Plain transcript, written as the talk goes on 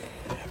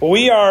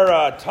We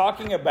are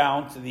talking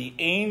about the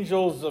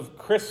angels of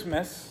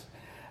Christmas.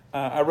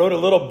 I wrote a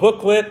little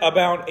booklet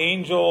about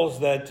angels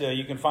that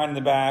you can find in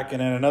the back,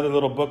 and then another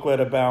little booklet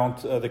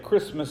about the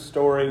Christmas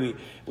story.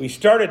 We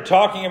started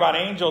talking about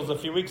angels a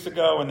few weeks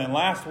ago, and then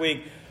last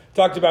week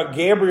talked about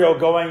Gabriel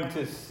going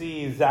to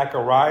see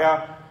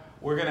Zechariah.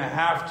 We're going to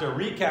have to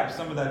recap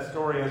some of that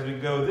story as we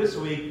go this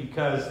week,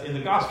 because in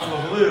the Gospel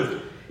of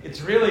Luke,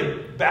 it's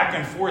really back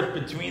and forth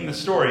between the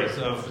stories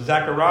of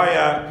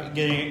Zechariah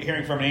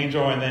hearing from an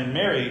angel, and then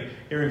Mary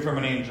hearing from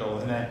an angel,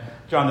 and then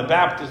John the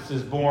Baptist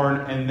is born,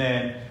 and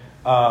then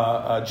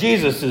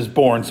Jesus is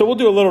born. So we'll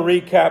do a little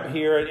recap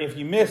here. If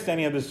you missed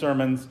any of the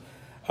sermons,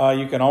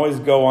 you can always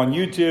go on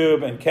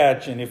YouTube and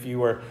catch. And if you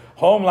were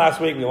home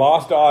last week, we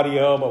lost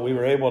audio, but we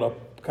were able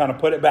to kind of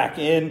put it back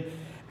in.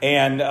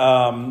 And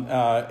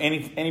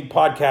any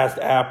podcast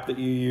app that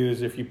you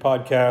use, if you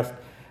podcast,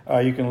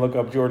 you can look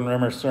up Jordan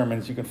Rimmer's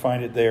sermons. You can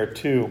find it there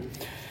too.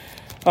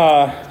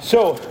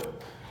 So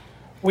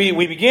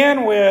we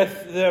began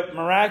with the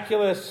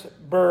miraculous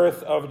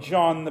birth of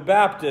John the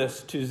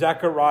Baptist to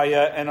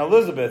Zechariah and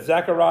Elizabeth.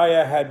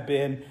 Zechariah had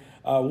been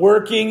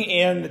working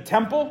in the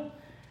temple,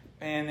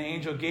 and the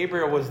angel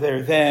Gabriel was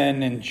there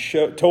then and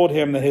told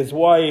him that his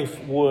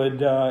wife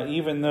would,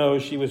 even though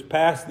she was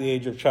past the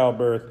age of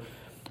childbirth,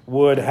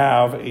 would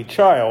have a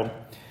child.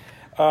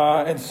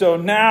 And so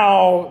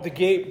now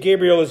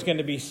Gabriel is going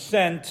to be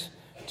sent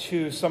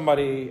to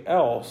somebody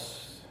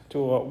else, to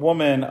a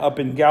woman up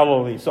in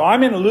Galilee. So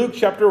I'm in Luke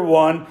chapter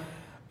 1.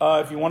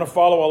 If you want to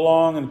follow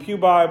along in Pew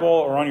Bible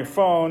or on your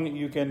phone,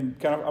 you can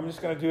I'm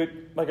just going to do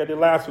it like I did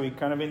last week,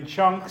 kind of in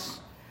chunks.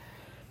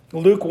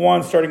 Luke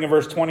 1, starting in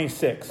verse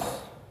 26.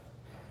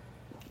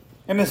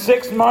 In the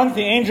 6th month,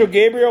 the angel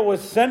Gabriel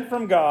was sent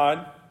from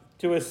God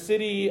to a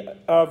city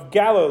of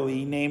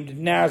Galilee named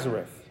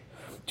Nazareth,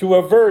 to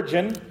a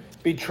virgin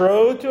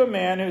betrothed to a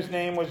man whose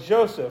name was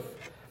Joseph,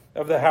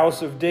 of the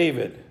house of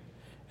David.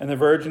 And the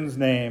virgin's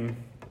name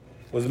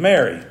was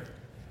Mary.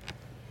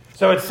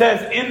 So it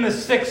says in the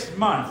 6th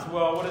month.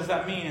 Well, what does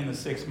that mean in the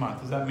 6th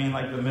month? Does that mean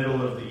like the middle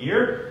of the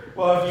year?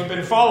 Well, if you've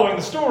been following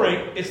the story,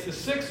 it's the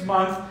 6th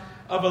month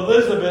of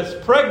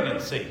Elizabeth's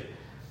pregnancy.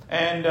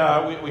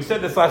 And we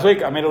said this last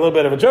week. I made a little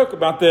bit of a joke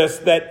about this,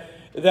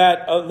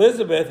 that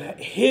Elizabeth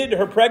hid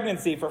her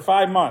pregnancy for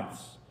 5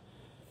 months.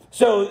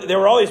 So there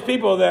were all these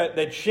people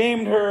that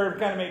shamed her,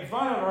 kind of made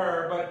fun of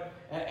her,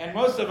 and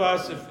most of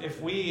us,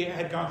 if we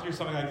had gone through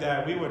something like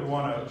that, we would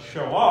want to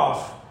show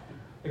off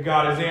that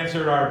God has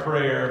answered our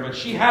prayer. But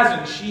she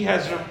hasn't. She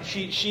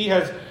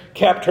has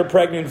kept her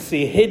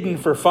pregnancy hidden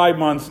for 5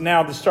 months.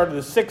 Now, the start of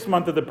the 6th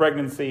month of the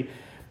pregnancy,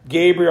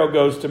 Gabriel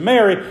goes to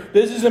Mary.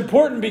 This is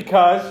important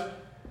because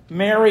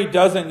Mary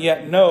doesn't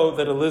yet know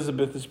that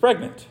Elizabeth is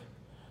pregnant.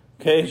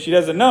 Okay, she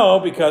doesn't know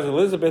because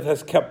Elizabeth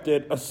has kept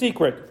it a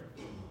secret.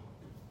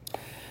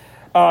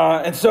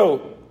 And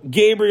so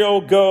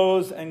Gabriel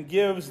goes and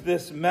gives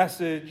this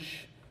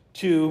message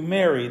to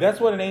Mary.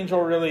 That's what an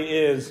angel really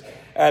is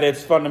at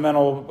its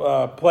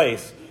fundamental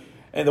place.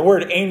 And the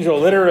word angel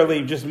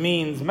literally just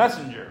means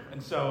messenger.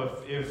 And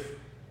so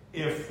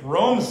if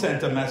Rome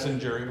sent a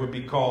messenger, it would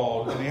be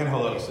called an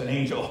angelos, an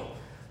angel.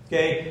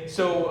 Okay,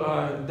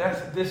 so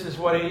this is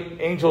what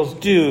angels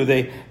do.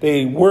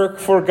 They work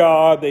for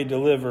God. They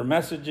deliver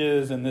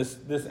messages. And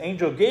this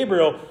angel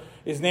Gabriel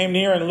is named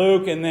here in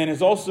Luke, and then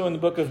is also in the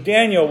book of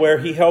Daniel, where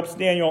he helps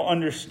Daniel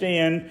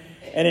understand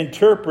and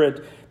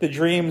interpret the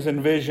dreams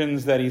and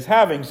visions that he's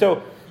having.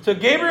 So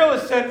Gabriel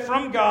is sent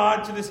from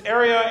God to this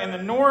area in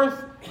the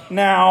north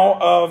now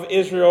of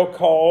Israel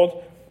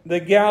called the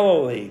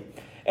Galilee.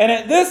 And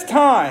at this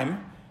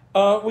time,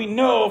 we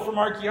know from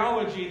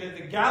archaeology that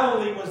the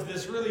Galilee was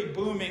this really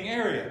booming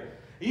area.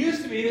 It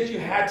used to be that you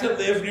had to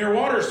live near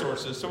water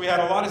sources. So we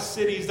had a lot of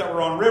cities that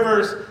were on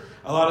rivers,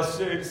 a lot of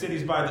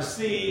cities by the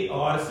sea, a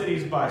lot of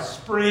cities by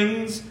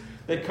springs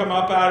that come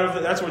up out of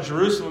it. That's what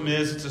Jerusalem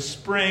is. It's a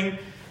spring.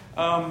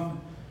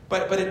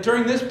 But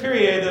during this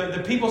period,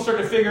 the people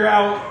started to figure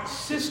out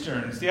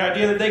cisterns, the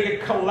idea that they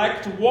could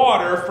collect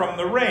water from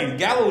the rain.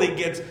 Galilee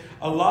gets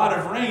a lot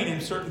of rain in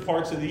certain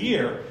parts of the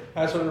year.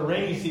 That's sort of the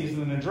rainy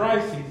season and the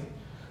dry season.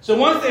 So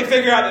once they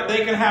figure out that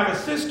they can have a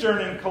cistern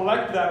and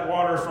collect that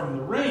water from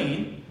the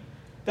rain,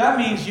 that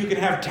means you can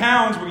have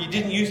towns where you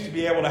didn't used to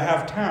be able to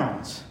have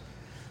towns.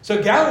 So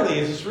Galilee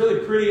is this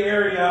really pretty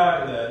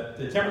area.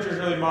 The temperature is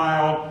really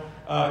mild.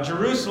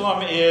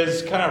 Jerusalem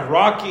is kind of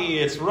rocky.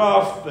 It's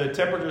rough. The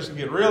temperatures can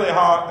get really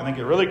hot and they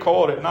get really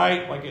cold at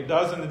night, like it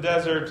does in the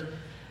desert.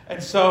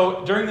 And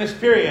so during this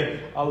period,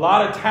 a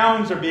lot of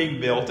towns are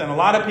being built, and a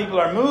lot of people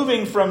are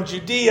moving from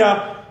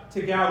Judea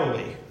to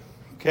Galilee.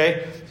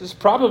 Okay, this is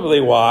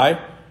probably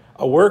why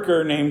a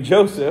worker named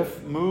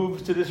Joseph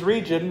moved to this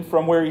region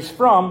from where he's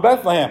from,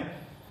 Bethlehem.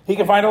 He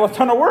can find a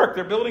ton of work.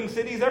 They're building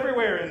cities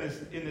everywhere in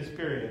this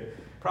period.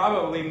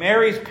 Probably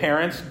Mary's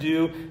parents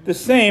do the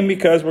same,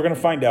 because we're going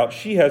to find out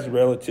she has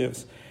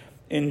relatives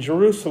in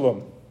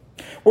Jerusalem.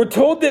 We're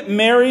told that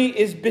Mary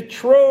is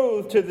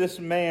betrothed to this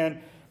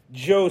man,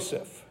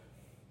 Joseph.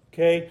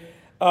 Okay,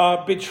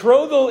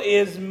 Betrothal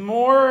is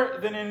more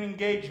than an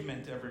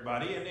engagement,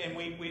 everybody. And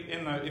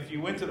if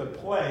you went to the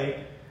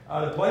play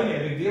made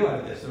a big deal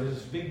out of this. There was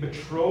this big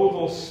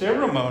betrothal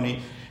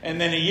ceremony,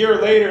 and then a year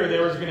later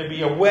there was going to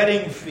be a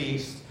wedding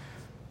feast.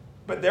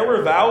 But there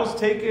were vows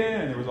taken,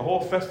 and there was a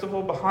whole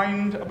festival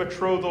behind a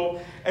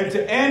betrothal. And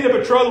to end a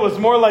betrothal was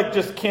more like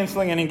just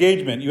canceling an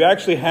engagement. You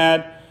actually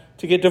had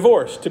to get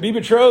divorced. To be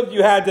betrothed,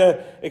 you had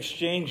to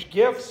exchange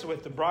gifts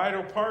with the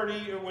bridal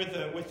party, or with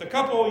the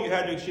couple. You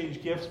had to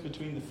exchange gifts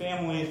between the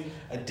families.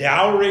 A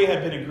dowry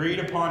had been agreed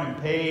upon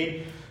and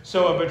paid.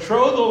 So a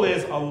betrothal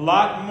is a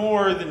lot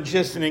more than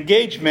just an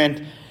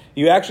engagement.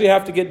 You actually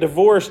have to get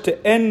divorced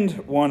to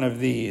end one of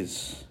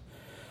these.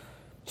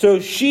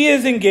 So she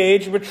is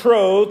engaged,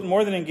 betrothed,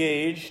 more than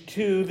engaged,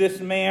 to this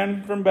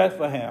man from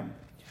Bethlehem.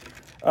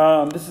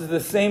 This is the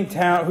same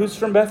town. Who's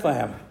from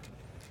Bethlehem?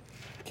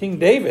 King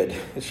David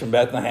is from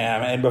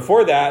Bethlehem. And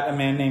before that, a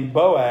man named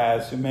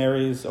Boaz, who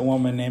marries a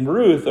woman named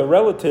Ruth, a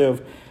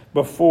relative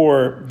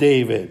before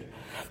David.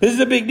 This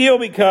is a big deal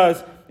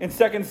because in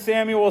 2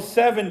 Samuel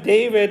 7,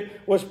 David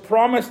was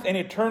promised an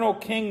eternal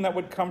king that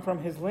would come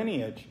from his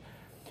lineage.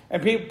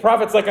 And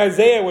prophets like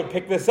Isaiah would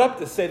pick this up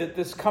to say that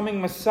this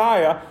coming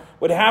Messiah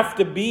would have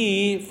to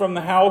be from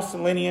the house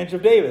and lineage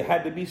of David. It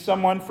had to be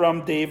someone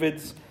from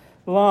David's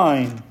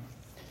line.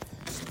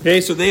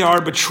 Okay, so they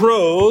are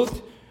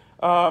betrothed.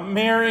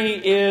 Mary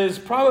is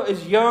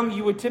young.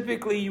 You would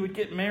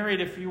get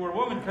married if you were a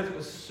woman because it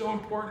was so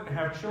important to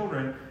have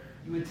children.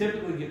 You would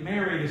typically get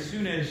married as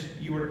soon as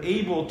you were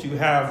able to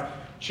have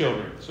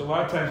children. So a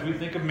lot of times we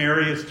think of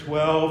Mary as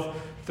 12,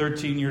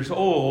 13 years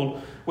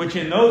old, which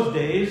in those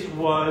days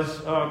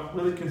was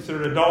really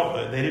considered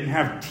adulthood. They didn't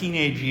have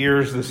teenage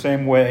years the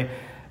same way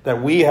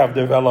that we have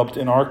developed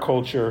in our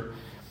culture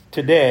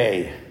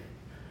today.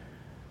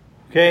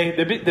 Okay,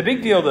 the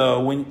big deal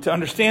though, to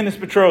understand this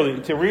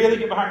betrothal, to really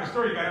get behind the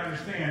story, you got to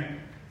understand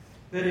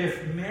that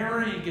if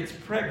Mary gets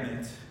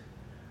pregnant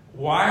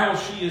while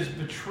she is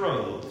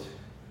betrothed,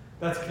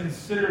 that's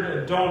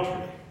considered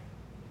adultery.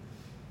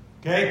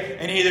 Okay,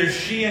 and either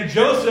she and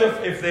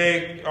Joseph, if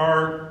they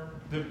are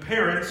the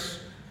parents,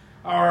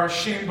 are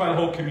shamed by the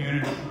whole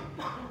community.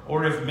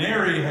 Or if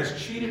Mary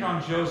has cheated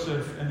on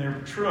Joseph and they're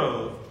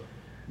betrothed,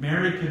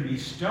 Mary can be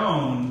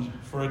stoned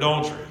for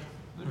adultery.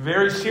 A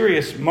very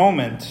serious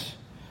moment.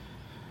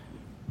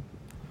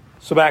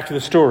 So back to the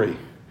story.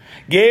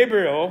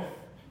 Gabriel,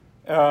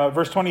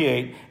 verse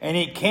 28, and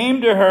he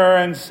came to her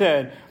and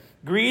said,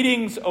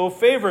 "Greetings, O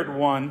favored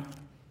one,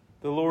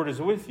 the Lord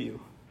is with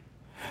you."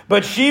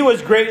 But she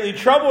was greatly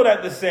troubled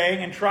at the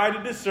saying and tried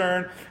to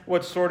discern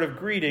what sort of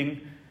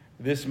greeting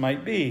this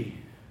might be.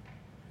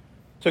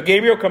 So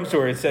Gabriel comes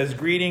to her and says,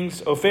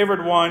 "Greetings, O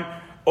favored one,"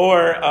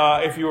 or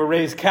if you were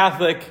raised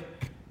Catholic,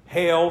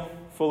 "Hail,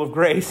 full of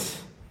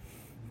grace."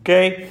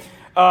 Okay?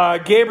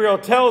 Gabriel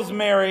tells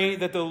Mary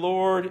that the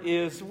Lord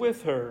is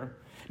with her.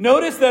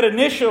 Notice that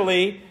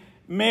initially,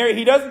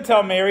 he doesn't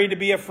tell Mary to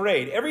be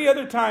afraid. Every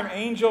other time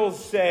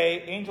angels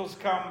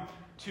come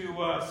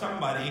to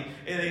somebody,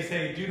 and they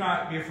say, "Do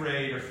not be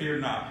afraid," or "Fear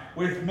not."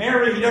 With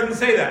Mary, he doesn't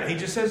say that. He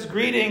just says,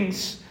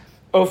 "Greetings,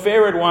 O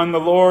favored one, the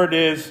Lord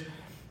is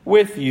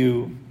with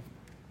you."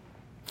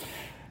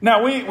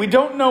 Now, we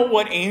don't know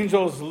what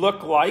angels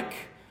look like.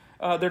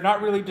 They're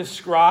not really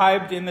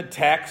described in the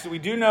text. We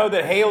do know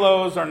that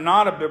halos are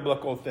not a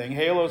biblical thing.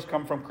 Halos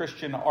come from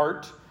Christian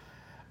art.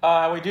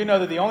 We do know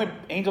that the only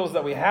angels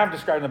that we have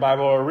described in the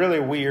Bible are really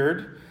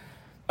weird.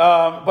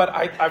 But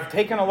I've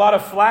taken a lot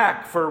of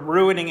flack for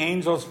ruining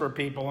angels for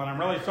people, and I'm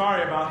really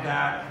sorry about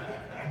that.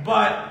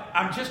 But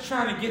I'm just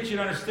trying to get you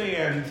to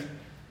understand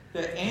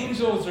that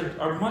angels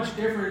are much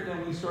different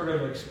than we sort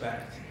of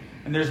expect.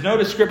 And there's no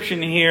description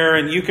here,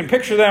 and you can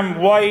picture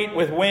them white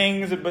with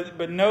wings,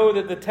 but know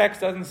that the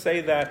text doesn't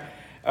say that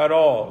at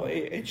all.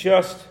 It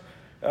just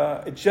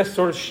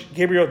sort of,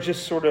 Gabriel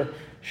just sort of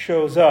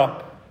shows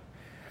up.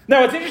 Now,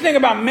 what's interesting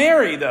about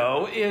Mary,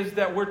 though, is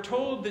that we're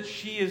told that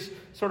she is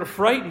sort of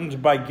frightened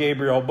by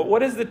Gabriel. But what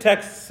does the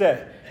text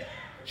say?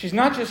 She's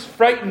not just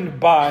frightened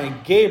by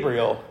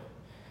Gabriel.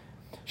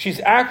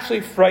 She's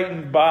actually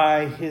frightened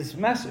by his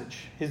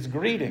message, his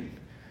greeting.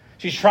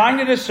 She's trying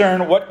to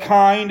discern what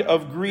kind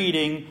of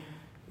greeting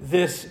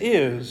this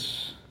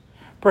is.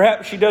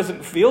 Perhaps she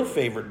doesn't feel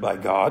favored by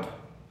God.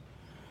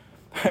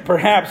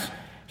 Perhaps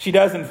she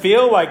doesn't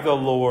feel like the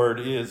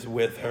Lord is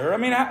with her. I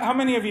mean, how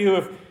many of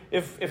you,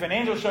 if an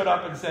angel showed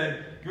up and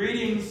said,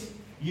 "Greetings,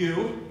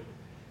 you,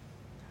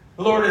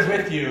 the Lord is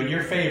with you, and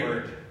you're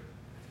favored,"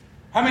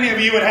 how many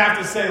of you would have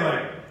to say,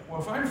 like,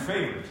 "Well, if I'm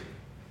favored,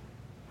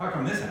 how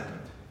come this happened?"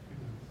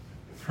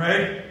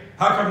 Right?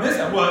 How come this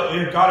happened?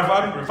 Well, God,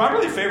 if I'm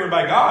really favored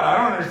by God, I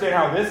don't understand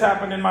how this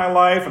happened in my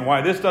life and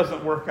why this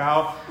doesn't work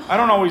out. I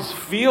don't always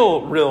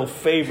feel real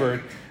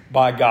favored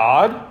by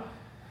God.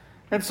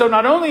 And so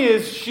not only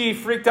is she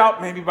freaked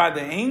out maybe by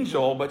the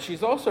angel, but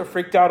she's also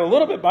freaked out a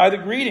little bit by the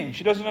greeting.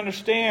 She doesn't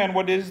understand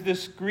what is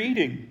this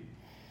greeting.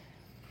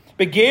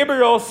 But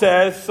Gabriel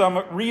says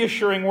some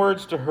reassuring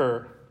words to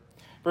her.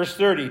 Verse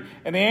 30,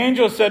 and the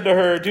angel said to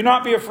her, "Do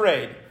not be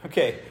afraid."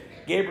 Okay,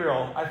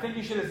 Gabriel, I think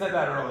you should have said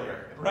that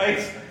earlier, right?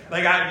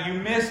 Like you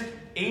missed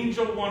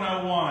Angel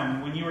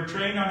 101 when you were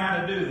trained on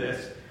how to do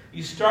this.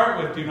 You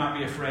start with do not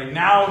be afraid.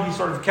 Now he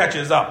sort of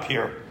catches up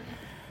here.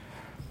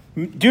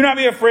 Do not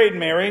be afraid,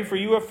 Mary, for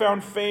you have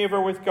found favor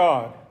with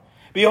God.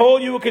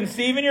 Behold, you will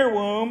conceive in your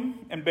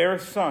womb and bear a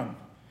son.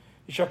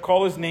 You shall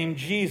call his name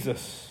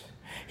Jesus.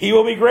 He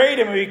will be great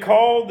and will be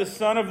called the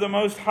Son of the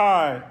Most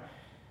High.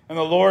 And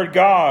the Lord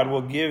God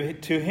will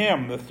give to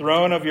him the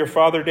throne of your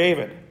father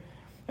David.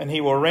 And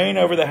he will reign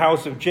over the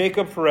house of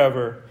Jacob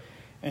forever.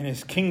 And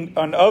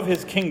of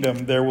his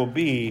kingdom there will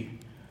be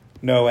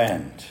no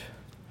end.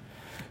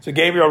 So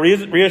Gabriel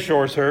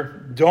reassures her,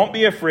 don't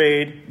be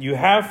afraid. You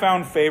have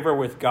found favor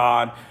with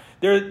God.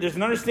 There's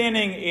an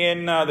understanding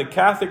in the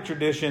Catholic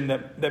tradition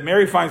that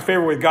Mary finds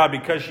favor with God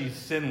because she's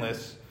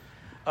sinless.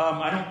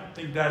 I don't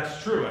think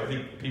that's true. I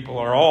think people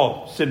are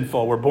all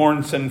sinful. We're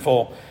born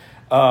sinful.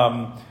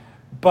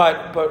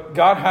 But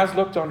God has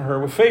looked on her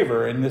with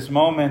favor in this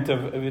moment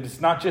of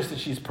it's not just that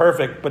she's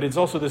perfect, but it's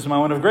also this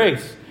moment of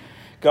grace.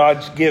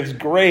 God gives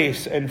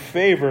grace and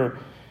favor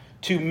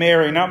to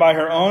Mary, not by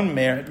her own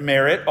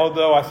merit,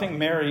 although I think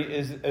Mary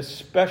is a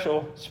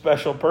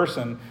special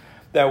person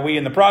that we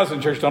in the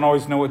Protestant church don't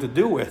always know what to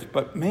do with.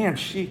 But man,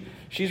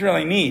 she's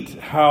really neat.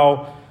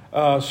 How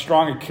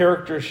strong a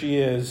character she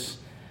is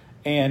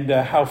and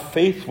how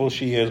faithful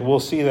she is. We'll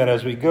see that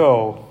as we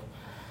go.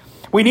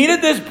 We need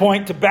at this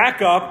point to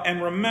back up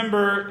and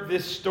remember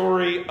this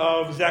story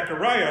of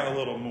Zechariah a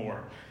little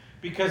more,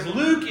 because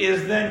Luke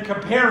is then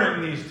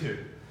comparing these two.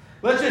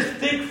 Let's just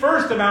think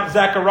first about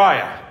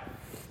Zechariah.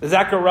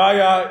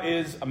 Zechariah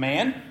is a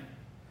man.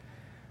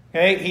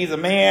 Okay, he's a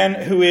man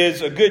who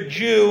is a good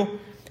Jew.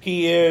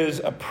 He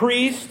is a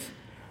priest.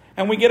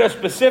 And we get a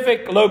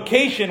specific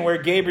location where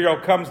Gabriel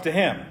comes to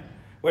him.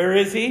 Where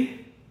is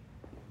he?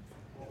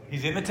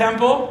 He's in the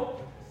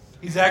temple.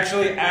 He's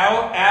actually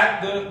out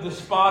at the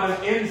spot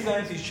of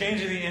incense. He's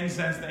changing the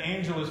incense. The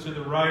angel is to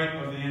the right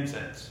of the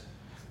incense.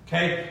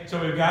 Okay,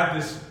 so we've got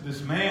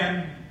this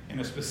man in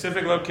a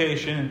specific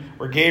location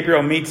where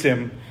Gabriel meets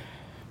him.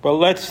 But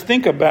let's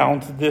think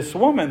about this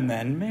woman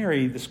then,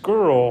 Mary, this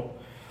girl.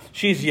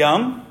 She's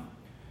young,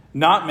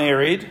 not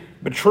married,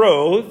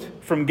 betrothed,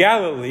 from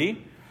Galilee.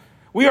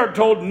 We are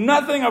told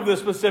nothing of the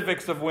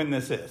specifics of when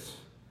this is.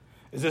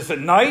 Is this at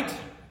night?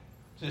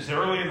 Is this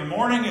early in the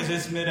morning? Is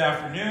this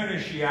mid-afternoon?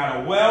 Is she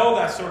at a well?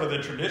 That's sort of the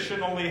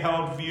traditionally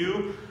held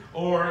view.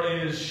 Or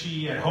is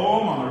she at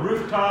home on the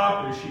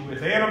rooftop? Is she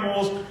with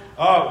animals?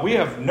 We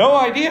have no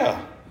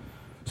idea.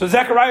 So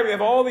Zechariah, we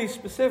have all these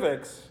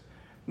specifics.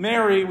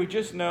 Mary, we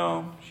just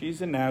know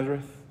she's in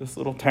Nazareth, this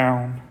little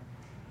town.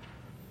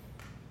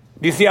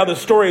 Do you see how the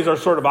stories are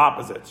sort of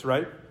opposites,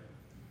 right?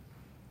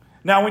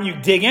 Now, when you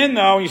dig in,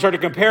 though, and you start to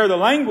compare the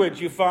language,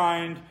 you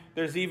find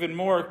there's even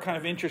more kind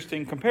of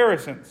interesting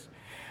comparisons.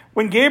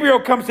 When Gabriel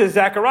comes to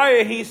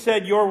Zechariah, he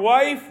said, your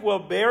wife will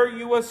bear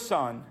you a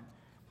son,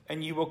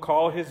 and you will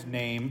call his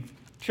name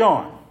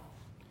John.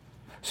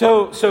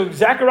 So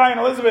Zechariah and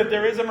Elizabeth,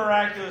 there is a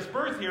miraculous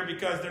birth here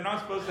because they're not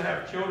supposed to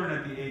have children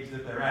at the age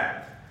that they're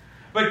at.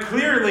 But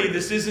clearly,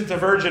 this isn't a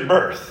virgin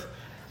birth.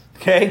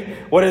 Okay?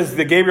 What does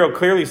the Gabriel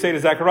clearly say to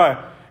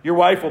Zechariah? Your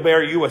wife will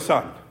bear you a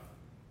son.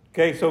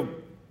 Okay, so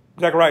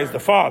Zechariah is the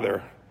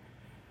father.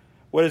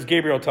 What does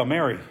Gabriel tell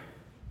Mary?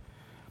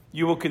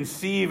 You will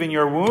conceive in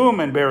your womb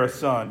and bear a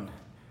son.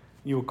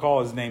 You will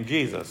call his name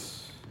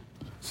Jesus.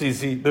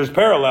 See, there's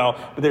parallel,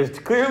 but there's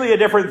clearly a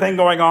different thing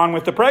going on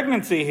with the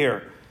pregnancy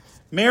here.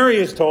 Mary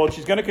is told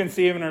she's going to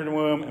conceive in her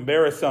womb and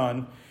bear a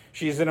son.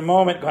 She's in a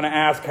moment going to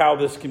ask how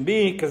this can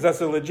be, because that's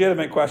a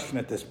legitimate question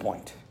at this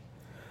point.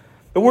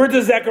 The words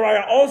of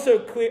Zechariah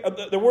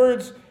the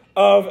words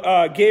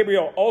of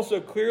Gabriel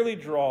also clearly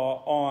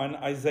draw on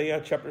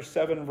Isaiah chapter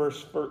 7,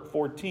 verse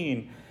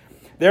 14.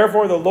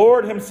 Therefore, the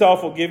Lord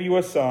himself will give you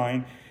a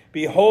sign.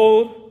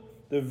 Behold,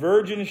 the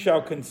virgin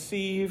shall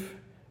conceive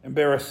and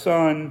bear a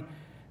son,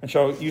 and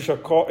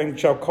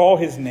shall call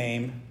his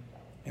name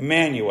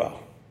Emmanuel.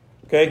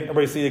 Okay,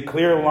 everybody see a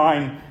clear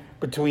line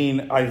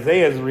between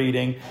Isaiah's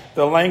reading,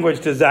 the language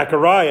to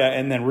Zechariah,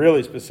 and then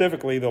really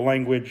specifically the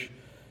language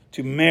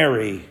to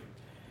Mary.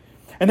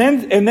 And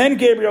then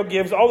Gabriel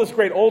gives all this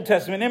great Old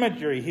Testament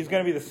imagery. He's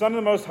going to be the Son of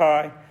the Most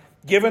High,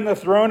 given the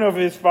throne of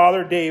his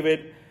father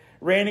David,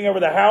 reigning over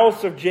the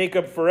house of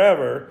Jacob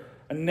forever,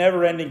 a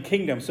never-ending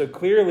kingdom. So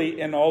clearly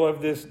in all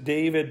of this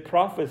David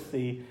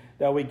prophecy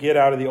that we get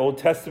out of the Old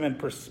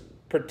Testament,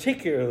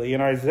 particularly in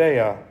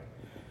Isaiah,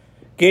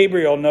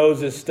 Gabriel knows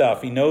his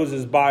stuff. He knows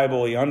his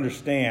Bible. He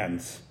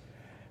understands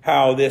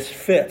how this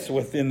fits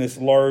within this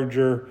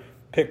larger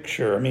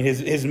picture. I mean,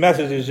 his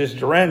message is just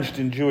drenched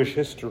in Jewish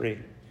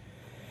history.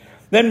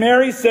 Then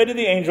Mary said to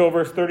the angel,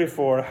 verse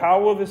 34,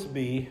 how will this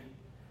be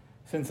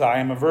since I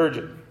am a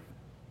virgin?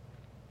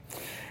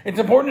 It's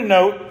important to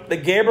note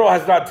that Gabriel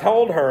has not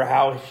told her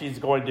how she's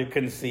going to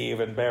conceive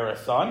and bear a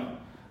son.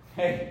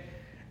 Okay?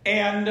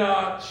 And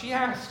she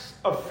asks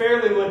a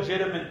fairly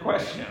legitimate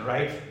question,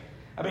 right?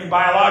 I mean,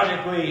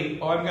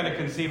 biologically, I'm going to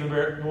conceive a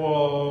baby.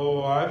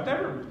 Whoa, I've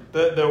never,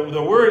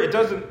 the word, it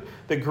doesn't,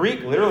 the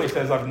Greek literally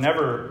says I've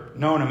never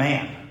known a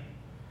man.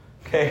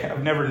 Okay,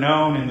 I've never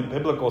known in the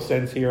biblical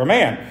sense here a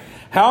man.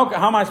 How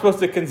am I supposed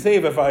to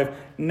conceive if I've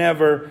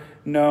never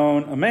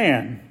known a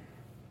man?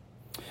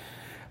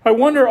 I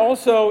wonder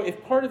also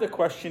if part of the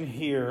question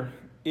here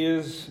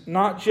is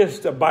not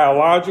just a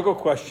biological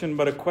question,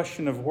 but a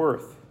question of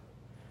worth.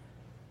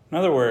 In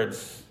other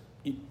words,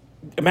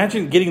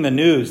 imagine getting the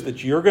news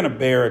that you're going to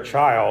bear a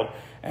child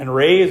and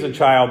raise a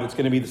child that's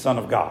going to be the Son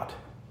of God.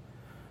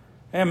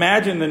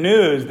 Imagine the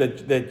news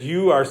that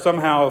you are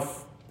somehow,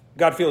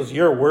 God feels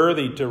you're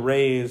worthy to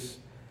raise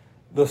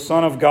the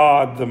Son of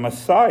God, the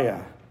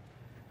Messiah.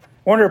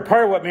 I wonder if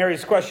part of what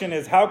Mary's question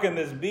is, how can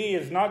this be,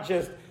 is not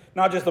just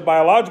a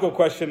biological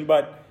question,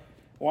 but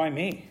why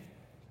me?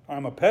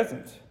 I'm a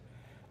peasant,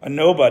 a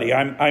nobody.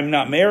 I'm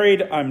not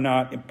married. I'm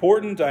not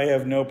important. I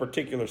have no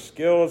particular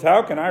skills.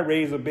 How can I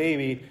raise a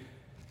baby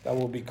that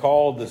will be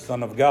called the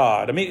Son of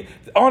God? I mean,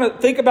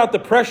 think about the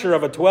pressure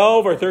of a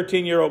 12 or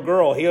 13-year-old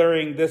girl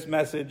hearing this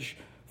message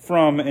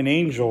from an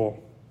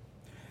angel.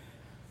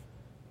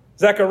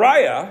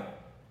 Zechariah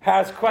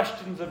has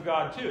questions of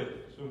God too.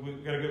 So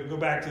we've got to go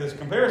back to this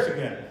comparison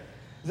again.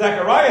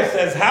 Zechariah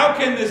says, how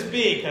can this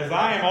be? Because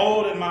I am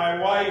old and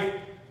my wife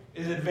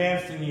is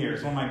advanced in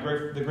years. One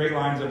of the great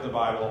lines of the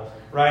Bible,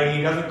 right?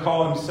 He doesn't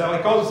call himself,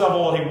 he calls himself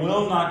old. He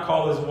will not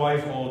call his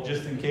wife old,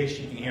 just in case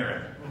she can hear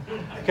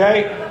him.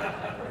 Okay?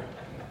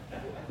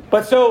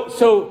 But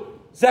so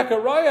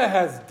Zechariah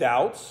has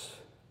doubts.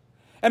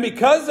 And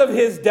because of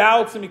his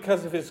doubts and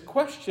because of his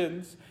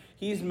questions,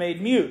 he's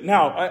made mute.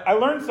 Now, I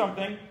learned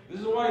something. This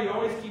is why you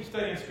always keep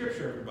studying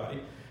Scripture, everybody.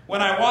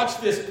 When I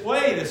watched this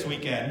play this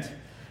weekend,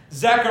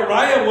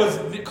 Zechariah was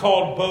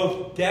called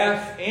both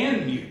deaf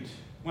and mute.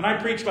 When I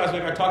preached last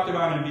week, I talked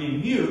about him being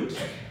mute.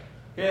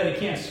 Okay, he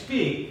can't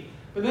speak.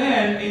 But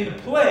then in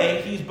the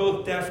play, he's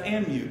both deaf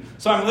and mute.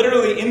 So I'm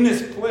literally in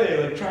this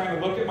play, like trying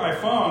to look at my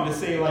phone to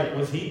say, like,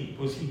 was he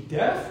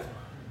deaf?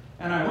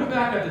 And I went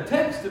back at the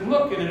text and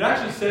look, and it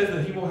actually says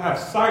that he will have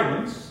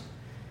silence.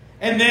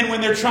 And then when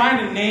they're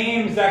trying to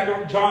name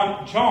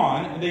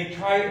John,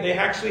 they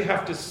actually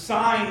have to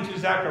sign to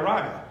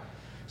Zechariah.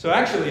 So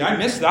actually, I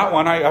missed that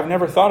one. I've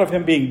never thought of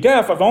him being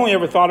deaf. I've only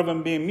ever thought of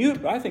him being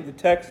mute. But I think the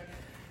text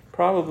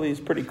probably is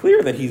pretty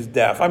clear that he's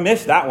deaf. I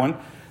missed that one.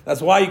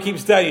 That's why you keep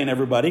studying,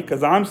 everybody,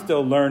 because I'm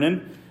still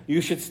learning. You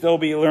should still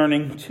be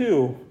learning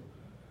too.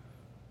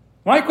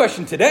 My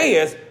question today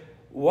is,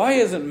 why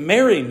isn't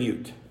Mary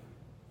mute?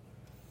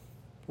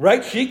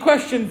 Right? She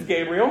questions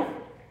Gabriel.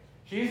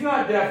 She's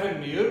not deaf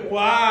and mute.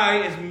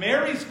 Why is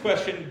Mary's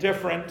question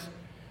different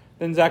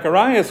than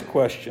Zechariah's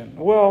question?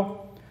 Well,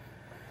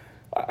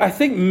 I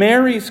think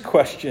Mary's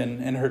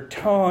question and her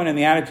tone and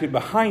the attitude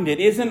behind it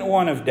isn't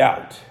one of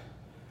doubt.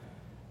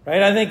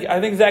 Right? I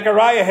think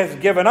Zechariah has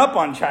given up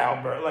on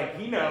childbirth. Like,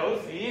 he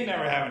knows he ain't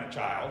never having a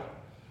child.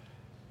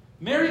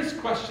 Mary's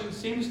question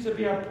seems to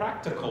be a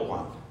practical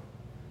one.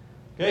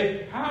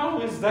 Okay?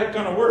 How is that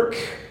going to work?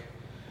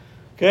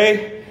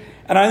 Okay?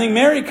 And I think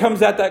Mary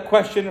comes at that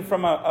question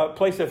from a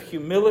place of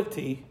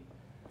humility,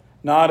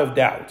 not of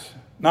doubt.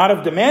 Not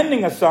of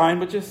demanding a sign,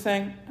 but just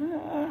saying,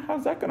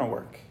 how's that going to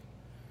work?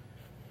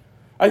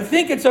 I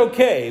think it's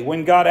okay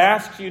when God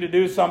asks you to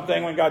do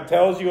something, when God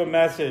tells you a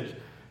message,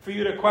 for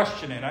you to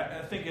question it.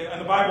 I think in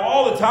the Bible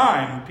all the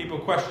time, people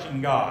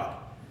question God.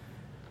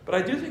 But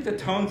I do think the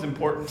tone's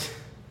important.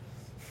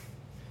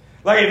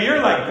 Like, if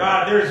you're like,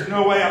 God, there's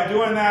no way I'm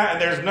doing that,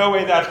 and there's no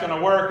way that's going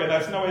to work, and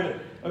that's no way that...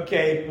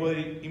 Okay, well,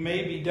 you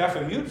may be deaf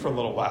and mute for a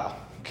little while.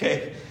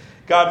 Okay?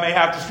 God may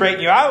have to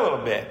straighten you out a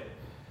little bit.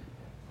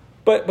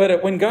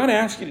 But when God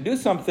asks you to do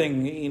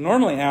something, He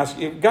normally asks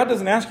you... God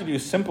doesn't ask you to do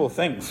simple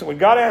things. So when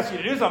God asks you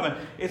to do something,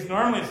 it's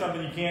normally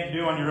something you can't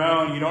do on your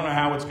own. You don't know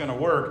how it's going to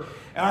work.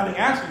 And I think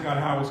asking God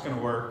how it's going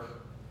to work,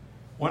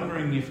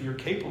 wondering if you're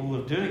capable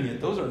of doing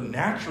it, those are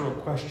natural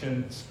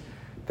questions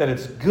that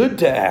it's good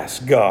to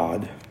ask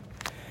God.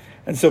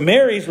 And so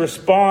Mary's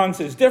response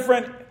is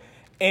different,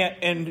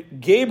 and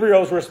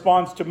Gabriel's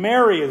response to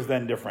Mary is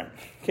then different.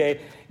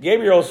 Okay,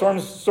 Gabriel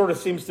sort of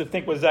seems to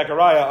think with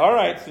Zechariah, all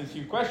right, since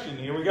you questioned,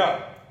 here we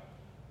go.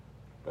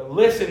 But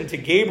listen to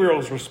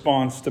Gabriel's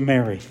response to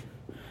Mary.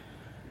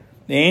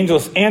 The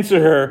angels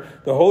answer her,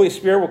 the Holy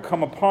Spirit will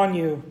come upon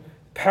you,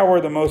 power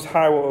of the Most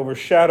High will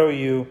overshadow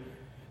you.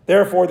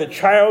 Therefore, the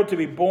child to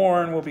be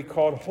born will be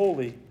called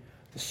Holy,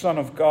 the Son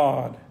of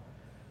God.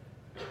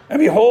 And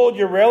behold,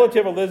 your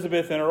relative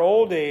Elizabeth in her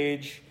old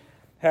age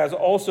has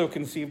also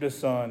conceived a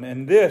son,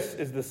 and this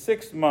is the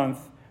 6th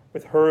month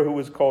with her who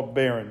is called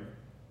barren.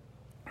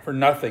 For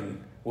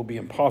nothing will be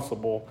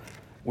impossible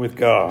with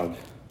God.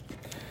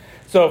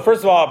 So,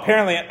 first of all,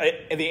 apparently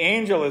the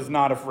angel is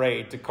not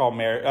afraid to call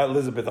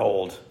Elizabeth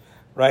old,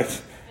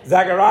 right?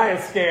 Zechariah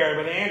is scared,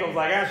 but the angel's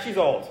like, she's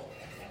old.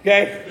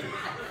 Okay?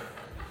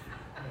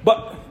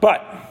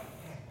 But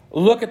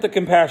look at the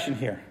compassion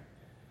here.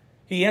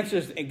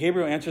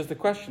 Gabriel answers the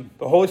question.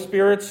 The Holy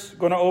Spirit's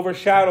going to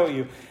overshadow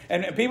you.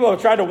 And people have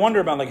tried to wonder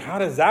about, like, how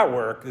does that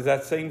work? Does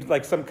that seem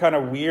like some kind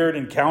of weird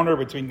encounter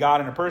between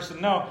God and a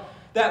person? No,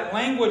 that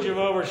language of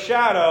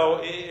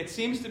overshadow, it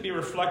seems to be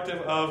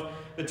reflective of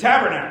the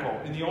tabernacle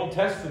in the Old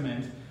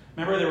Testament.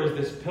 Remember, there was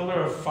this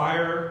pillar of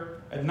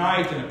fire at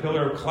night and a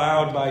pillar of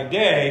cloud by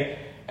day.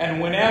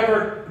 And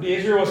whenever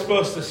Israel was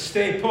supposed to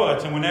stay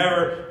put, and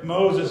whenever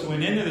Moses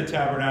went into the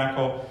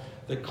tabernacle,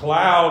 the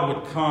cloud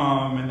would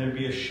come and there'd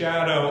be a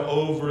shadow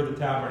over the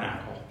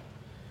tabernacle.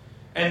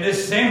 And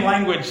this same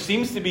language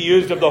seems to be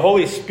used of the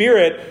Holy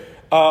Spirit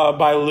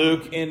by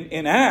Luke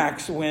in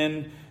Acts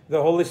when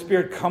the Holy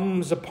Spirit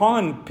comes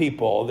upon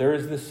people. There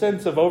is this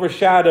sense of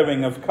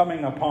overshadowing, of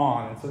coming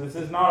upon. And so this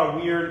is not a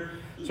weird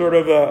sort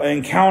of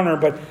encounter,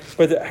 but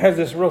it has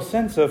this real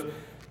sense of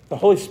the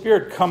Holy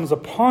Spirit comes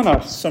upon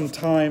us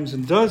sometimes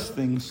and does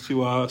things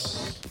to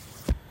us.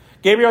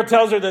 Gabriel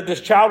tells her that this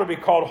child will be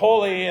called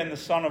holy and the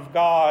Son of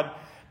God.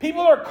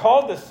 People are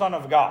called the Son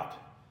of God.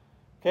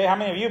 Okay, how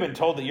many of you have been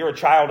told that you're a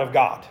child of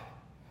God?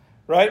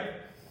 Right?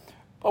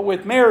 But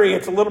with Mary,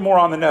 it's a little more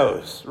on the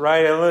nose,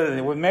 right?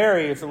 With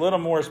Mary, it's a little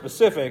more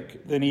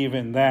specific than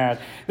even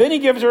that. Then he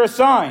gives her a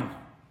sign.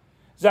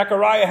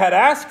 Zechariah had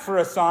asked for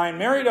a sign.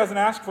 Mary doesn't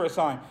ask for a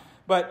sign.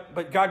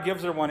 But God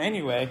gives her one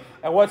anyway.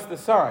 And what's the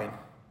sign?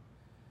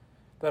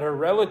 That her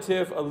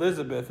relative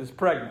Elizabeth is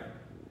pregnant.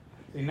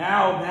 See,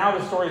 now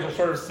the stories are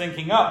sort of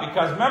syncing up.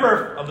 Because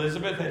remember,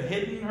 Elizabeth had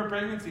hidden her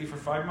pregnancy for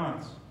 5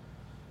 months.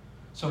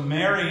 So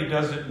Mary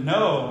doesn't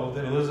know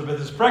that Elizabeth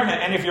is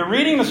pregnant. And if you're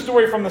reading the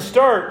story from the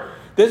start,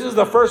 this is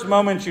the first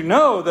moment you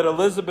know that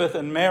Elizabeth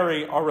and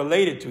Mary are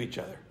related to each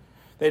other.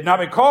 They had not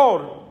been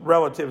called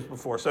relatives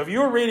before. So if you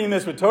were reading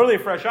this with totally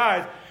fresh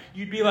eyes,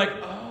 you'd be like,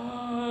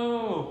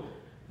 oh,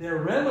 they're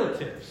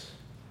relatives.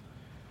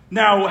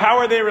 Now, how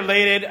are they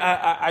related?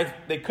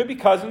 They could be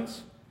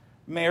cousins,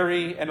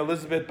 Mary and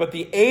Elizabeth, but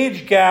the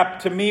age gap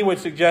to me would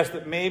suggest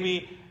that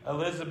maybe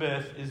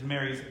Elizabeth is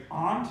Mary's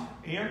aunt.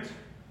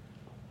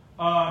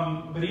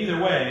 But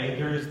either way,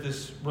 there is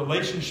this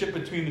relationship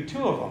between the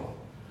two of them.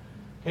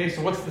 Okay,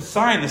 so what's the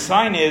sign? The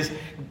sign is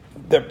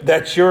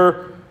that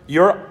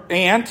your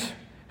aunt,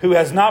 who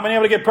has not been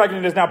able to get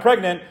pregnant, is now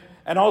pregnant,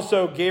 and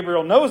also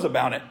Gabriel knows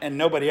about it, and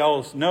nobody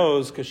else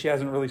knows because she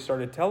hasn't really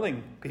started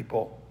telling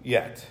people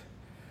yet.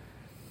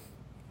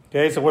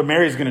 Okay, so what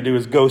Mary's going to do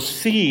is go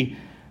see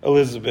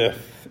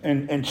Elizabeth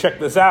and check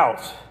this out.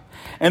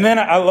 And then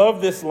I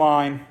love this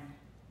line.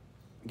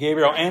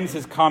 Gabriel ends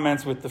his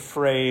comments with the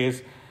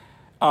phrase,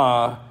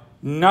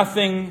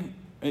 nothing,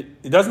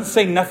 it doesn't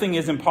say nothing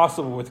is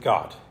impossible with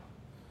God.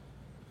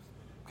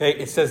 Okay,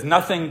 it says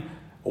nothing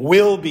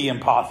will be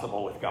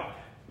impossible with God.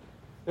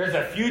 There's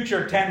a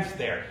future tense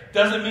there.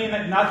 Doesn't mean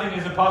that nothing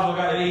is impossible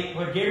with God.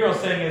 What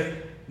Gabriel's saying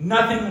is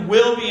nothing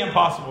will be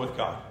impossible with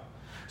God.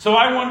 So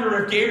I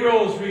wonder if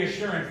Gabriel's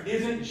reassurance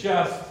isn't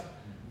just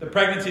the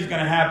pregnancy's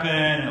going to happen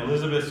and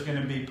Elizabeth's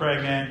going to be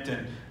pregnant,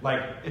 and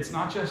it's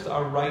not just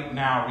a right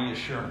now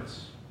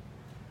reassurance.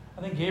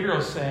 I think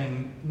Gabriel's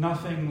saying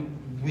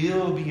nothing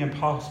will be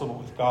impossible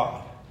with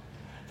God.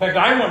 In fact,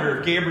 I wonder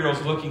if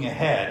Gabriel's looking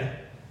ahead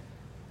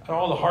at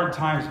all the hard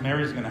times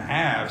Mary's going to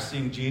have,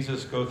 seeing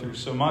Jesus go through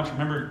so much.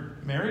 Remember,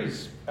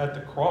 Mary's at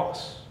the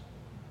cross.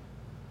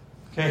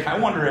 Okay, I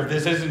wonder if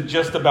this isn't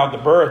just about the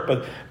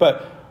birth,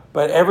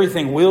 but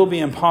everything will be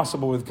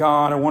impossible with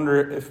God. I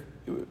wonder if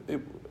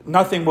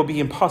nothing will be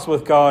impossible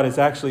with God is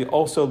actually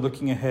also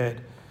looking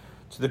ahead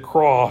to the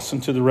cross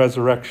and to the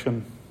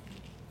resurrection.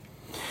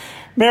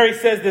 Mary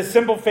says this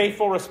simple,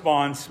 faithful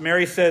response.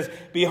 Mary says,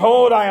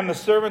 "Behold, I am the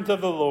servant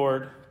of the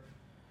Lord.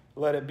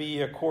 Let it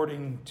be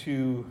according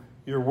to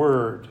your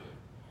word."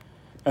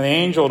 And the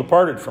angel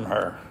departed from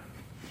her.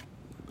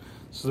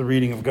 This is the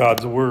reading of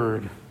God's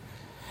word.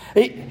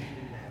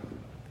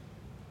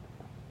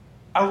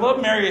 I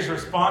love Mary's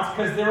response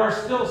because there are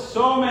still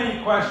so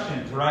many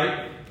questions,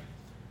 right?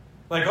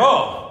 Like,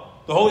 oh,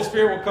 the Holy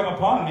Spirit will come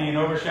upon me and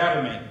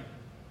overshadow me.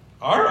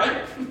 All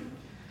right.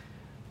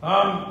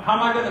 How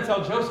am I going to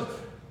tell Joseph?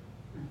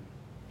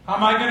 How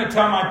am I going to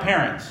tell my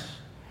parents?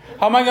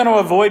 How am I going to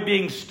avoid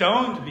being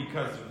stoned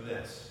because of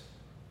this?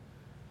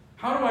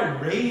 How do I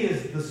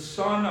raise the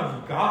Son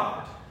of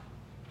God?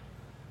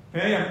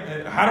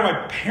 Okay, how do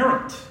I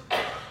parent?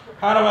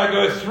 How do I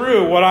go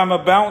through what I'm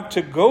about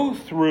to go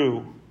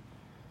through?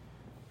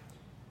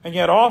 And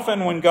yet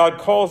often when God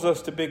calls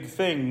us to big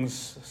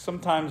things,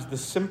 sometimes the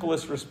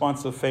simplest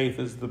response of faith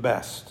is the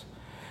best.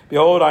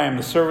 Behold, I am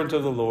the servant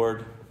of the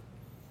Lord.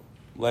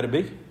 Let it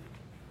be.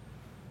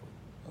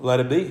 Let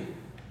it be.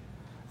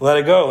 Let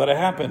it go. Let it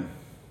happen.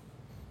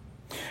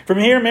 From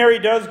here, Mary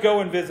does go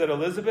and visit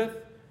Elizabeth.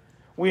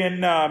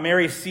 When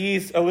Mary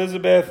sees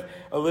Elizabeth,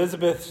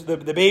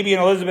 the baby in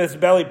Elizabeth's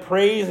belly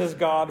praises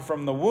God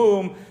from the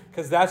womb,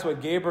 because that's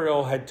what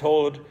Gabriel had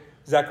told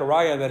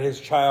Zechariah that his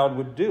child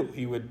would do.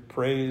 He would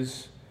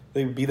praise,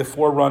 they would be the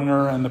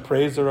forerunner and the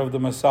praiser of the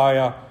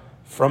Messiah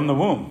from the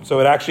womb. So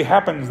it actually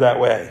happens that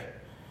way.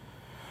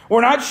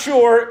 We're not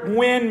sure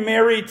when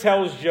Mary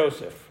tells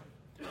Joseph.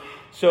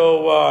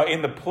 So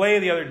in the play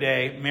the other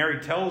day, Mary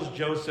tells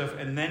Joseph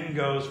and then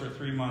goes for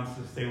 3 months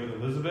to stay with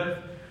Elizabeth.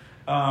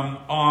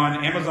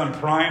 On Amazon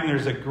Prime,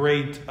 there's a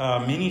great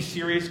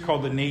mini-series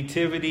called The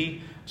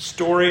Nativity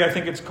Story, I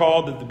think it's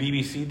called, that the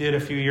BBC did a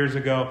few years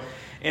ago.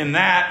 In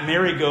that,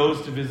 Mary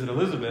goes to visit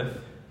Elizabeth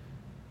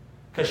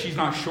because she's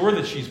not sure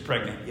that she's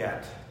pregnant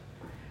yet.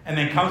 And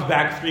then comes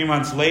back 3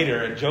 months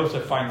later, and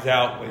Joseph finds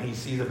out when he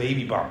sees a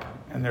baby bump.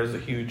 And there's a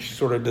huge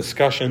sort of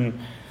discussion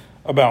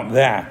about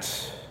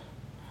that.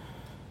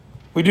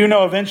 We do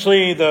know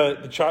eventually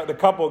the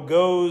couple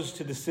goes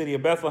to the city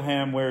of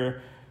Bethlehem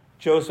where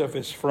Joseph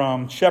is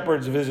from.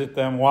 Shepherds visit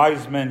them.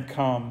 Wise men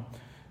come.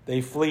 They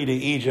flee to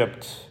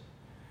Egypt.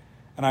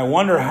 And I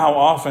wonder how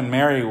often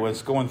Mary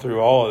was going through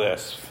all of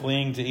this,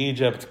 fleeing to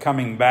Egypt,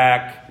 coming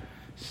back,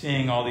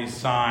 seeing all these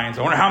signs.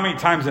 I wonder how many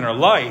times in her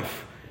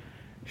life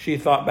she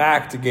thought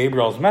back to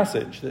Gabriel's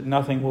message that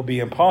nothing will be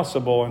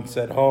impossible and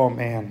said, oh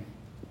man,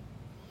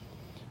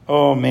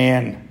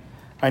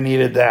 I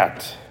needed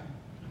that.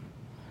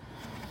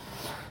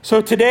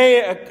 So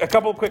today, a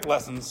couple of quick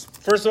lessons.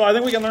 First of all, I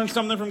think we can learn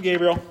something from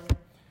Gabriel.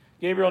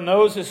 Gabriel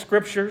knows his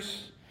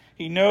scriptures.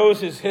 He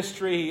knows his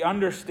history. He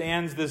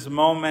understands this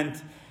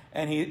moment.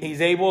 And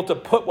he's able to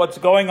put what's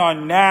going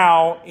on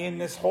now in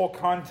this whole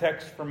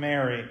context for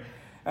Mary.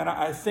 And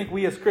I think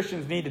we as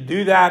Christians need to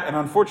do that. And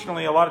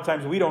unfortunately, a lot of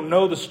times we don't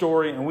know the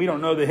story and we don't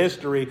know the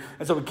history.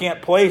 And so we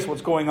can't place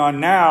what's going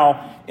on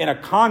now in a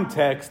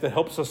context that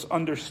helps us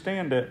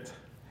understand it.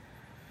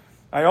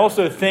 I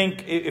also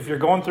think if you're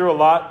going through a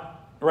lot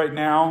right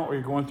now, or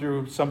you're going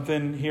through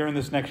something here in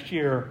this next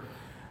year,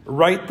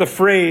 write the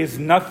phrase,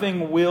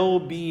 nothing will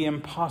be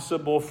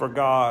impossible for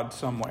God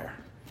somewhere.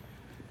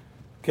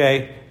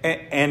 Okay?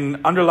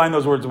 And underline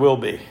those words, will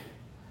be.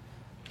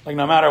 Like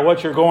no matter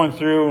what you're going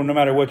through, no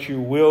matter what you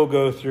will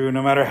go through,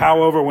 no matter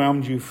how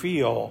overwhelmed you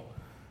feel,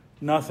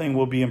 nothing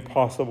will be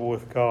impossible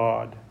with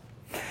God.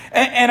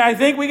 And I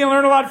think we can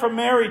learn a lot from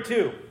Mary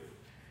too.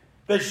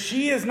 That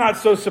she is not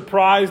so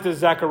surprised as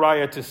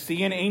Zechariah to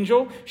see an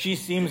angel. She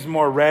seems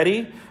more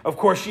ready. Of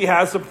course, she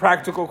has some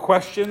practical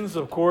questions.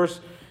 Of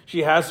course,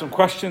 she has some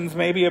questions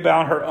maybe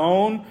about her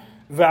own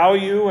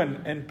value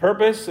and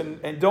purpose.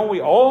 And don't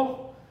we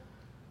all,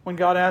 when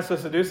God asks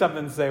us to do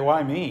something, say,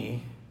 why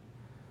me?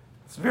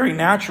 It's very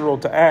natural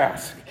to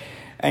ask.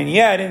 And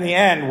yet, in the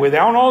end,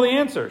 without all the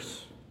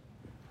answers,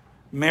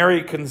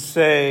 Mary can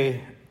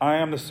say, I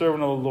am the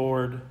servant of the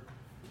Lord.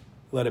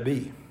 Let it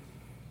be.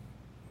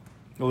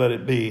 Let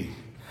it be.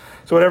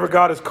 So whatever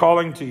God is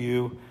calling to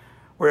you,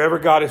 wherever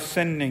God is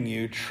sending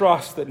you,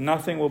 trust that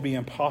nothing will be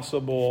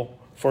impossible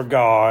for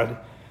God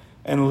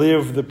and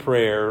live the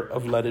prayer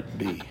of let it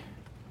be. In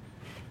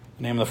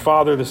the name of the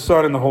Father, the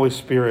Son, and the Holy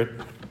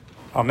Spirit.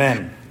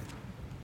 Amen.